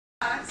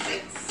5,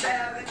 6,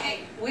 7, 8.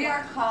 We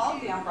are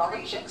called the Umbrella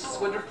Chicks,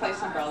 Woodruff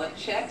Place Umbrella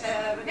Chicks.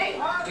 7,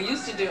 8. We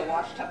used to do a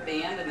washtub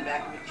band in the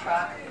back of the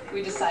truck.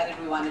 We decided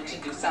we wanted to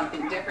do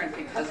something different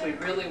because we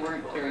really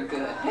weren't very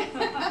good. 7,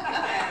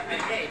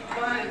 8.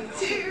 1,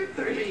 2,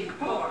 3,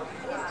 4.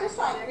 It's just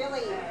like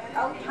really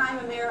old-time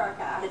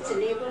America. It's a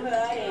neighborhood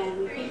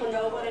and people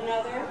know one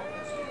another.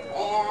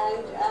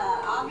 And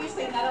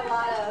obviously not a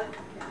lot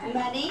of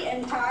money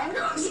and time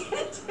goes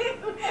into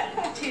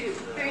 2,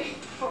 3,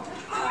 4.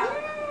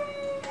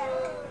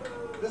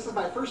 This is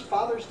my first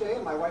Father's Day,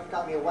 and my wife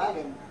got me a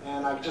wagon,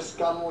 and I just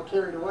got a little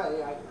carried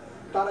away. I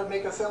thought I'd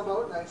make a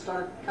sailboat, and I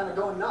started kind of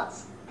going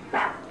nuts.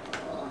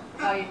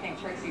 How do you think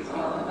Trixie's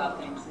feeling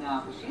about things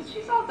now?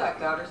 She's all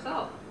decked out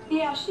herself.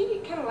 Yeah, she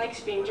kind of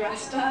likes being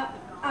dressed up,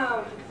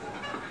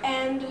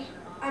 and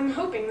I'm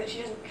hoping that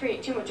she doesn't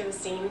create too much of a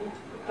scene,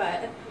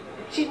 but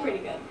she's pretty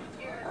good.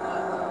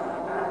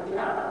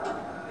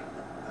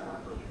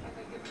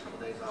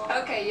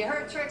 Okay, you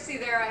heard Trixie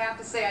there. I have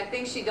to say, I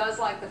think she does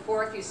like the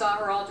 4th. You saw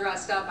her all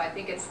dressed up. I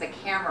think it's the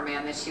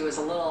cameraman that she was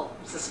a little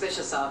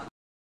suspicious of.